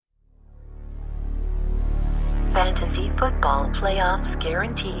Fantasy Football Playoffs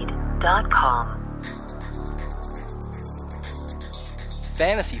Guaranteed.com.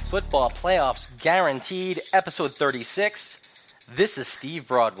 Fantasy Football Playoffs Guaranteed, episode 36. This is Steve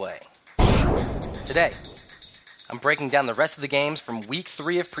Broadway. Today, I'm breaking down the rest of the games from week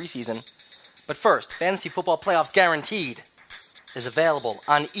 3 of preseason. But first, Fantasy Football Playoffs Guaranteed is available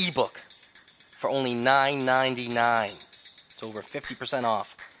on ebook for only $9.99. It's over 50%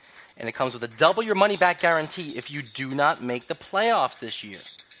 off. And it comes with a double your money back guarantee if you do not make the playoffs this year.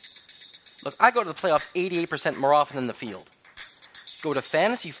 Look, I go to the playoffs 88% more often than the field. Go to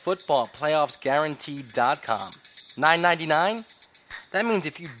fantasyfootballplayoffsguaranteed.com. $9.99? That means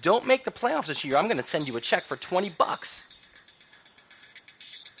if you don't make the playoffs this year, I'm going to send you a check for $20.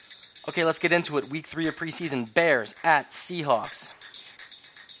 Okay, let's get into it. Week 3 of preseason, Bears at Seahawks.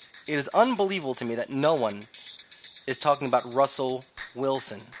 It is unbelievable to me that no one is talking about Russell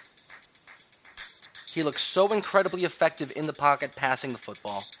Wilson. He looks so incredibly effective in the pocket passing the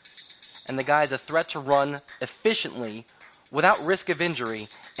football. And the guy is a threat to run efficiently without risk of injury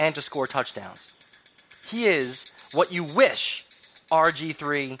and to score touchdowns. He is what you wish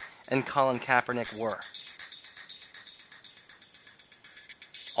RG3 and Colin Kaepernick were.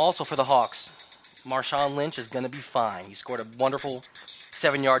 Also for the Hawks, Marshawn Lynch is going to be fine. He scored a wonderful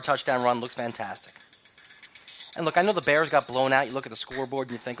 7-yard touchdown run. Looks fantastic. And look, I know the Bears got blown out. You look at the scoreboard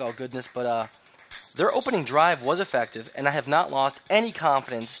and you think, oh goodness, but their opening drive was effective, and I have not lost any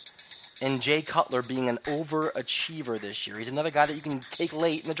confidence in Jay Cutler being an overachiever this year. He's another guy that you can take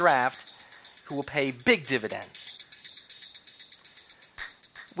late in the draft who will pay big dividends.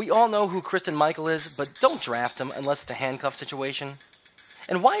 We all know who Christine Michael is, but don't draft him unless it's a handcuff situation.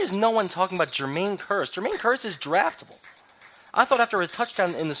 And why is no one talking about Jermaine Kearse? Jermaine Kearse is draftable. I thought after his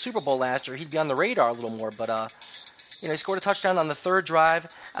touchdown in the Super Bowl last year, he'd be on the radar a little more, but he scored a touchdown on the 3rd drive.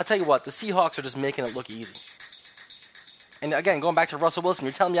 I'll tell you what, the Seahawks are just making it look easy. And again, going back to Russell Wilson,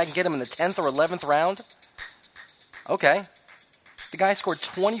 you're telling me I can get him in the 10th or 11th round? Okay. The guy scored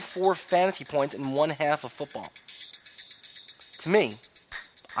 24 fantasy points in one half of football. To me,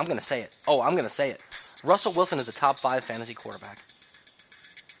 I'm going to say it. I'm going to say it. Russell Wilson is a top 5 fantasy quarterback.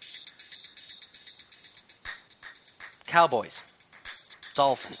 Cowboys.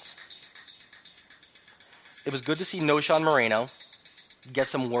 Dolphins. It was good to see Knowshon Moreno get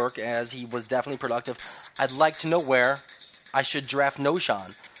some work, as he was definitely productive. I'd like to know where I should draft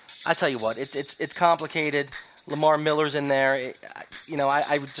Knowshon. I tell you what, it's complicated. Lamar Miller's in there. I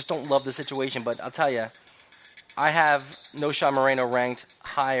just don't love the situation, but I'll tell you, I have Knowshon Moreno ranked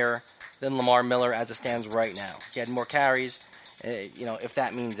higher than Lamar Miller as it stands right now. He had more carries, if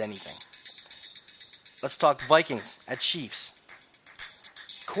that means anything. Let's talk Vikings at Chiefs.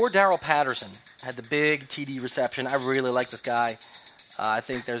 Cordarrelle Patterson had the big TD reception. I really like this guy. I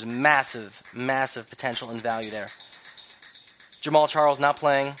think there's massive, massive potential and value there. Jamal Charles not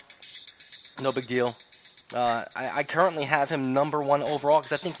playing. No big deal. I currently have him number 1 overall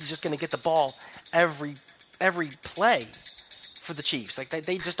because I think he's just going to get the ball every play for the Chiefs. Like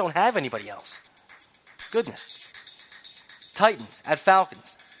they just don't have anybody else. Goodness. Titans at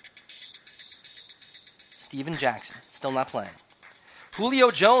Falcons. Steven Jackson still not playing. Julio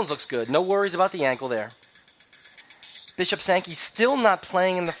Jones looks good. No worries about the ankle there. Bishop Sankey still not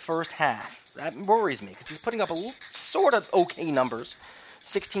playing in the first half. That worries me because he's putting up sort of okay numbers.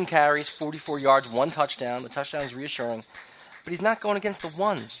 16 carries, 44 yards, 1 touchdown. The touchdown is reassuring. But he's not going against the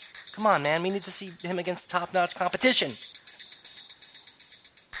ones. Come on, man. We need to see him against top-notch competition.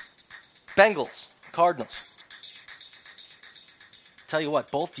 Bengals, Cardinals. Tell you what,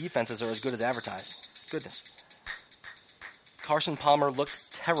 both defenses are as good as advertised. Goodness. Carson Palmer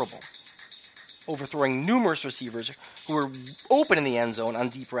looked terrible, overthrowing numerous receivers who were open in the end zone on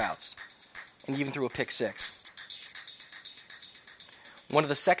deep routes, and even threw a pick 6. One of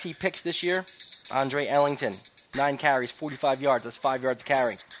the sexy picks this year, Andre Ellington, 9 carries, 45 yards, that's 5 yards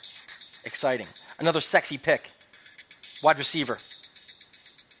carry. Exciting. Another sexy pick, wide receiver,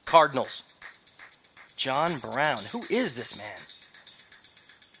 Cardinals, John Brown. Who is this man?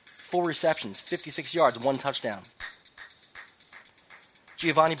 4 receptions, 56 yards, 1 touchdown.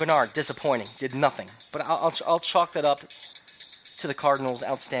 Giovanni Bernard, disappointing, did nothing. But I'll chalk that up to the Cardinals'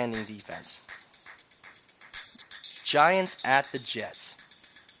 outstanding defense. Giants at the Jets.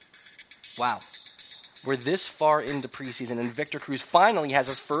 Wow. We're this far into preseason, and Victor Cruz finally has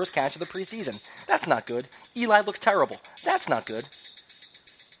his first catch of the preseason. That's not good. Eli looks terrible. That's not good.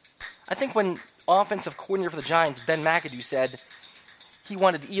 I think when offensive coordinator for the Giants, Ben McAdoo, said he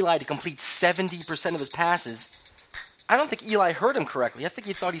wanted Eli to complete 70% of his passes, I don't think Eli heard him correctly. I think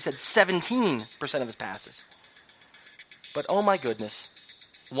he thought he said 17% of his passes. But oh my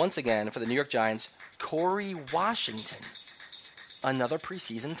goodness, once again, for the New York Giants, Corey Washington. Another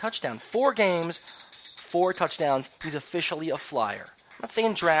preseason touchdown. 4 games, 4 touchdowns. He's officially a flyer. I'm not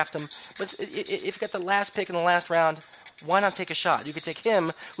saying draft him, but if you got the last pick in the last round, why not take a shot? You could take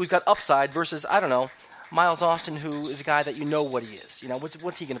him, who's got upside, versus, I don't know, Miles Austin, who is a guy that you know what he is. You know,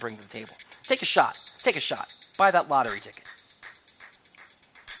 what's he going to bring to the table? Take a shot. Take a shot. Buy that lottery ticket.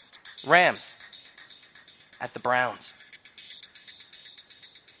 Rams at the Browns.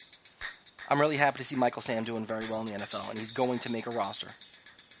 I'm really happy to see Michael Sam doing very well in the NFL, and he's going to make a roster.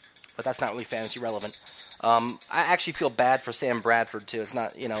 But that's not really fantasy relevant. I actually feel bad for Sam Bradford, too. It's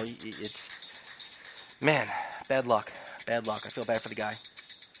not, it's... Man, bad luck. Bad luck. I feel bad for the guy.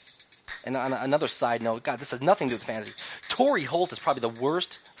 And on another side note, God, this has nothing to do with fantasy. Torrey Holt is probably the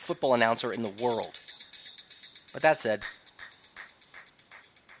worst football announcer in the world. But that said,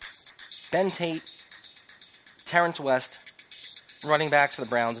 Ben Tate, Terrence West, running backs for the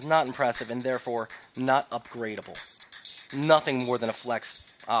Browns, not impressive and therefore not upgradable. Nothing more than a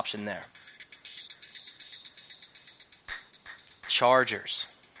flex option there. Chargers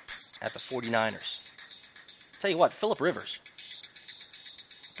at the 49ers. Tell you what, Phillip Rivers.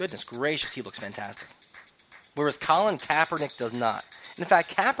 Goodness gracious, he looks fantastic. Whereas Colin Kaepernick does not. In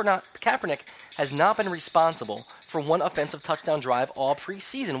fact, Kaepernick has not been responsible for one offensive touchdown drive all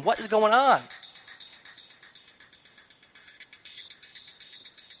preseason. What is going on?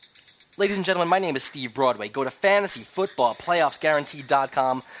 Ladies and gentlemen, my name is Steve Broadway. Go to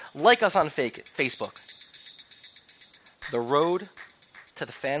fantasyfootballplayoffsguaranteed.com. Like us on Facebook. The road to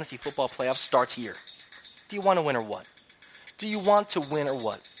the fantasy football playoffs starts here. Do you want to win or what? Do you want to win or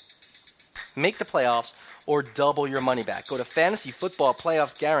what? Make the playoffs or double your money back. Go to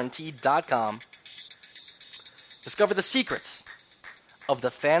fantasyfootballplayoffsguaranteed.com. Discover the secrets of the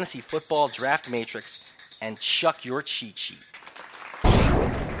fantasy football draft matrix and chuck your cheat sheet.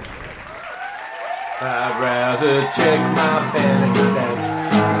 I'd rather check my fantasy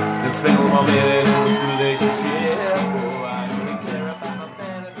stats than spend 1 minute in this relationship.